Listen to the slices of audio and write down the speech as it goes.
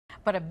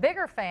But a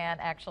bigger fan,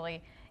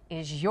 actually,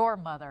 is your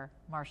mother,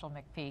 Marshall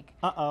McPeak.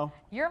 Uh-oh.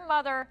 Your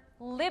mother,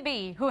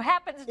 Libby, who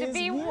happens to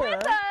be here.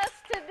 with us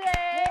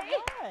today.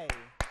 Hi.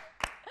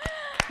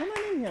 Come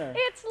on in here.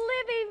 It's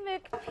Libby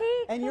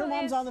McPeak. And your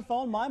mom's on the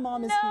phone. My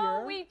mom is here.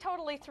 No, we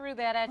totally threw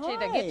that at you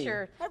to get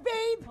your... Hi,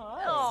 babe.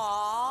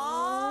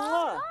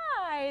 Aww.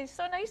 Hi.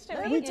 So nice to meet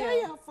you. Let me tell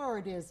you how far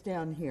it is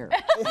down here.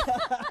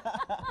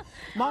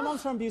 My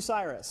mom's from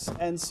Bucyrus,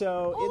 and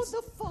so Oh, it's...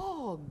 the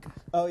fog.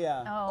 Oh,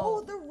 yeah.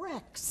 Oh, the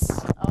wrecks.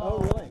 Oh,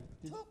 really?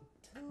 Took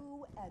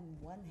 2.5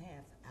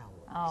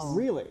 hours. Oh,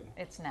 Really?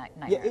 it's not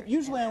Yeah, nice. it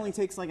usually only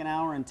takes like an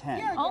hour and 10.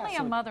 Yeah. Only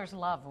a mother's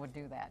love would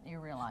do that. You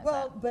realize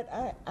Well, that.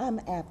 but I'm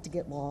apt to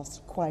get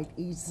lost quite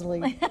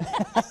easily,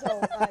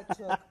 so I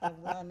took a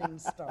running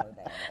start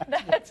at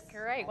it. That's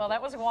great. Well,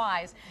 that was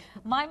wise.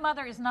 My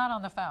mother is not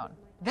on the phone.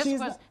 This She's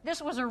was not-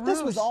 this was a ruse.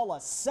 This was all a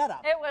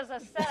setup. It was a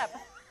setup.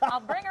 I'll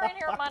bring her in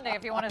here Monday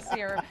if you want to see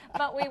her.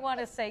 But we want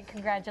to say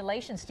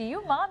congratulations to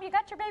you, Mom. You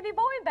got your baby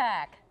boy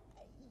back.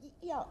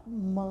 Yeah,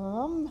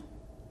 Mom,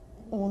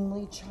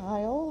 only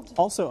child.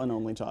 Also an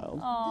only child.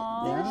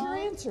 There's your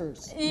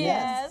answers.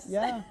 Yes.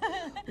 Yeah.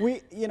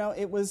 We, you know,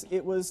 it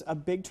was a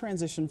big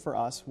transition for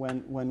us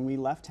when we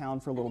left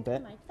town for a little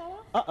bit.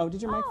 Uh-oh,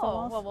 did your mic fall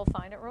off? Well, we'll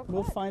find it real quick.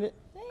 We'll find it.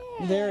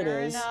 There it Sure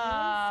is.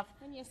 enough.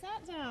 When you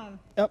sat down.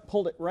 Oh,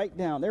 hold it right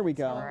down. There we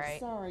go. All right.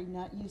 Sorry,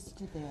 not used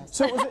to this.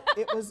 So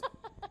it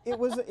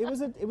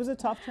was a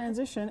tough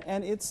transition,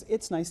 and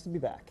it's nice to be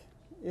back.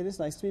 It is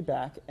nice to be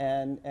back,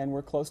 and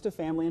we're close to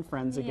family and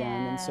friends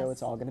again, and so Yes.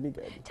 it's all going to be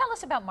good. Tell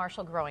us about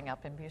Marshall growing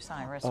up in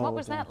Bucyrus. Oh, What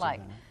was don't that do like?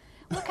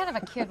 that. What kind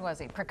of a kid was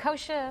he?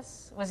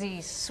 Precocious? Was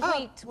he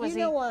sweet? Was you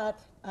he? know what?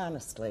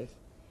 Honestly,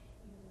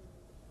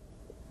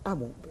 I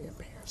won't be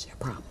embarrassed. I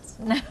promise.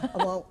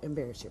 I won't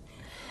embarrass you.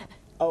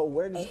 Oh,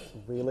 where did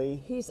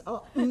really? He's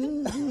Look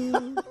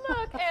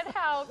at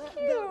how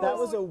cute. That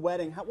was a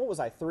wedding. What was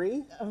I,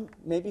 3?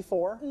 Maybe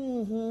 4?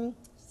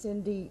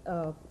 Cindy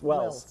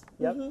Wells.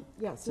 Yep.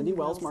 Yeah, Cindy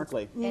Wells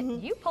Markley.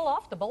 And you pull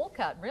off the bowl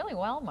cut really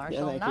well,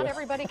 Marshall. thank Not you.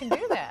 everybody can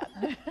do that.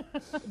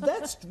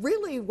 That's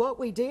really what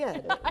we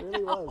did. It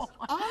really was.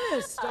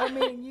 Honest. I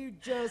mean, you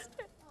just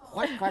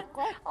quack, quack,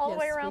 quack. All the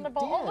way Yes, around we the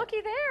bowl. Oh, did.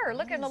 looky there.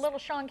 Look at the little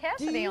Sean Do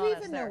Cassidy you on us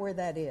even there. know where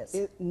that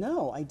is?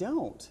 No, I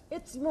don't.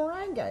 It's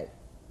meringue.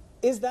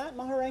 Is that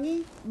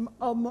Maharangi?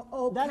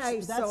 Okay,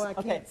 so I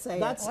okay, can't say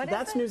that's, it. What is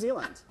that's it? New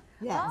Zealand.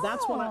 Yeah.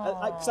 That's when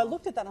because I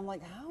looked at that and I'm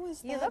like, how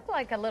is that? You look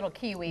like a little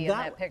kiwi in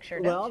that picture,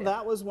 don't well, you?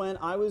 that was when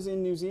I was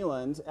in New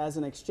Zealand as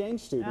an exchange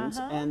student,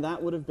 and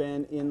that would have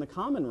been in the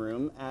common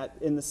room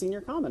in the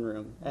senior common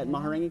room at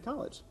Maharangi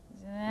College.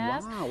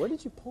 Yes. Wow, where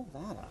did you pull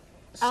that up?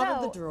 Out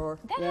of So, the drawer.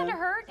 That had to Yeah.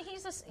 hurt.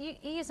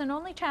 He's an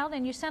only child,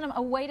 and you sent him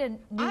away to New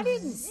I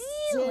didn't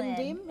Zealand.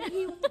 send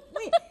him.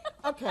 Wait.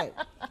 Okay.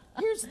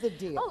 Here's the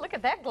deal. Oh, look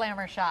at that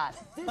glamour shot.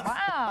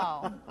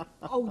 Wow.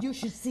 Oh, you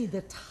should see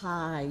the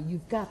tie.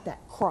 You've got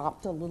that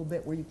cropped a little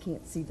bit where you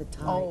can't see the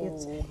tie.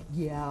 Oh.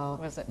 Yeah.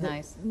 Was it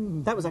nice?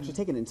 That was actually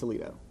taken in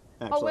Toledo.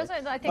 Actually. Oh, was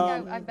it? I think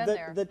I've been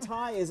there. The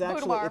tie is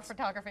actually Boudoir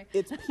photography.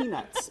 It's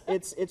Peanuts.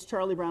 it's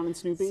Charlie Brown and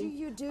Snoopy. See,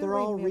 you do They're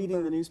all reading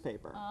remember. the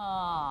newspaper.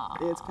 Aw.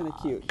 It's kind of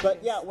cute.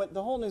 But yeah,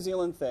 the whole New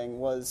Zealand thing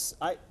was,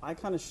 I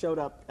kind of showed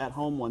up at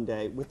home one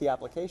day with the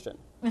application.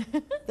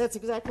 That's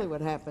exactly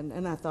what happened.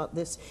 And I thought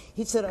this,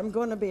 he said, I'm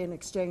going to be an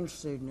exchange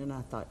student. And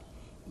I thought,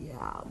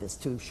 yeah, this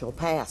too shall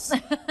pass.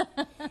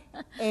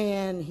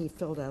 And he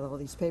filled out all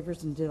these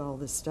papers and did all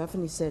this stuff.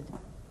 And he said,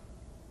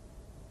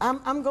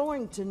 I'm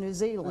going to New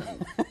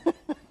Zealand.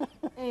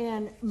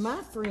 And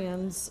my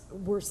friends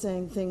were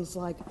saying things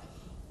like,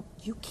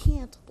 you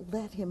can't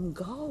let him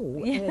go.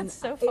 Yeah, and it's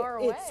so far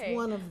It's away.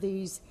 one of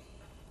these,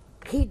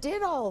 he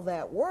did all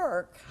that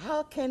work.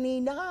 How can he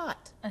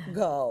not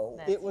go?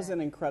 That's It was an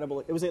incredible,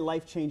 it was a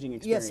life-changing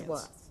experience. Yes, it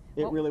was.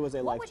 It really was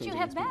a What would life-changing you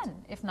have experience. been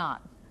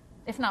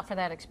if not for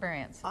that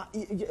experience?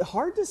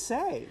 Hard to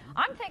say.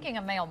 I'm thinking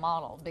a male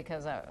model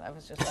because I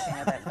was just looking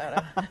at that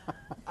photo.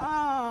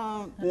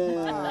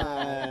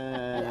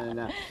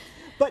 No.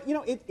 But you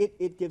know,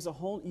 it gives a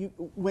whole.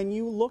 When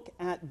you look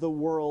at the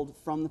world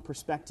from the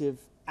perspective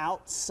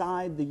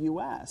outside the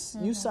U.S.,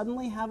 you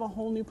suddenly have a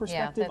whole new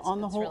perspective that's-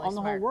 on the that's whole really on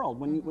the whole smart. world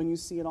when you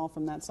see it all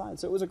from that side.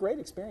 So it was a great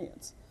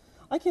experience.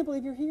 I can't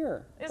believe you're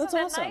here. Isn't That's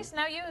that awesome. nice?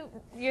 Now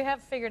you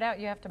have figured out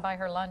you have to buy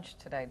her lunch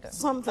today.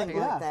 Something to-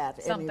 like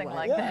that. Something anyway.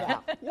 like Yeah.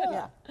 that.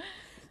 Yeah.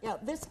 Yeah,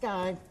 this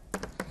guy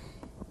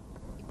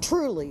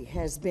truly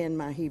has been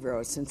my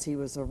hero since he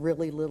was a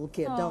really little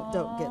kid.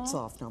 Don't get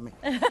soft on me.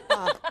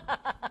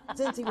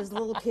 Since he was a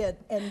little kid,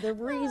 and the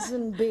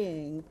reason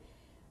being,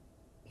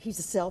 he's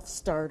a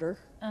self-starter.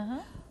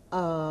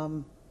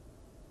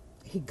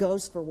 He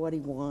goes for what he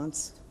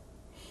wants,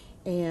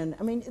 and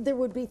I mean, there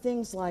would be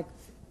things like,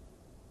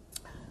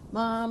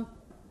 Mom,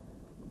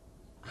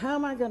 how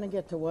am I going to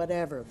get to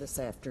whatever this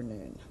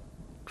afternoon?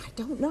 I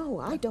don't know.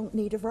 I don't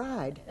need a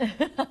ride.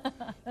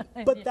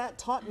 But that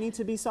taught me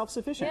to be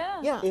self-sufficient.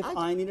 Yeah. Yeah, If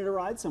I needed a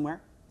ride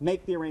somewhere,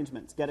 Make the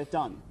arrangements. Get it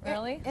done.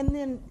 Really? And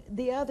then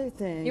the other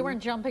thing. You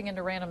weren't jumping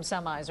into random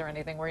semis or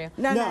anything, were you?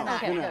 No.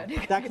 Okay, no.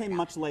 good. That came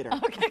much later.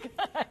 Okay,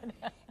 good.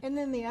 And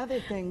then the other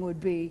thing would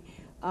be,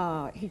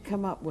 he'd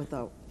come up with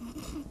a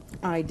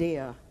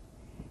idea,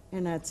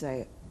 and I'd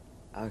say,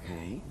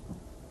 okay,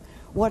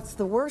 what's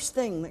the worst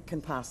thing that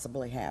can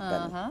possibly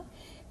happen?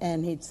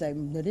 And he'd say,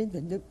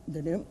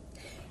 "Da-dum-da-dum-da-dum."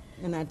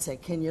 And I'd say,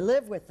 can you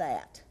live with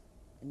that?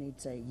 And he'd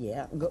say,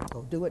 yeah, go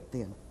do it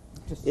then.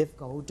 Just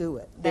go do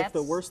it. If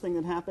the worst thing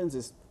that happens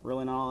is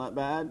really not all that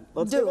bad,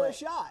 let's Do give it a it.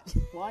 shot.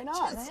 Why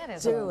not? That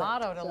is do a it.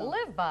 motto to So,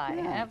 live by.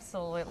 yeah.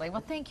 Absolutely.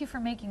 Well, thank you for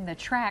making the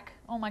trek.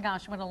 Oh my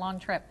gosh, what a long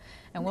trip.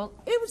 And we'll.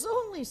 It was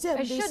only It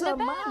 70 shouldn't have some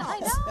been. miles. I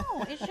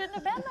know. It shouldn't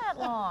have been that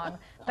long.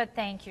 But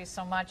thank you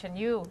so much. And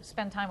you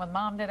spend time with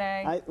Mom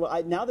today.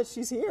 Now that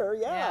she's here,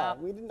 Yeah.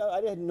 we didn't know.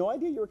 I had no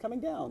idea you were coming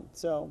down.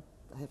 So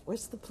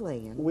What's the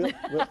plan? we'll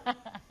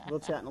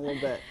chat in a little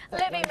bit.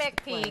 Libby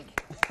McPeak,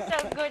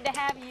 so good to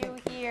have you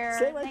here.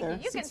 Stay right Thank there. you.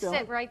 You Sit can still.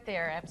 sit right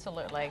there,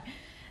 absolutely.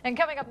 And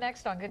coming up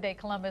next on Good Day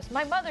Columbus,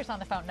 my mother's on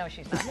the phone. No,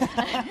 she's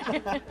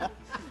not.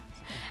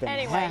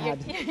 Anyway,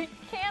 you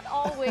can't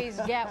always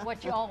get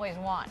what you always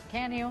want,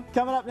 can you?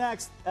 Coming up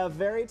next, a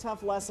very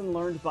tough lesson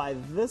learned by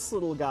this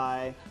little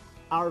guy.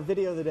 Our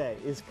video of the day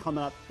is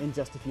coming up in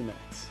just a few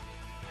minutes.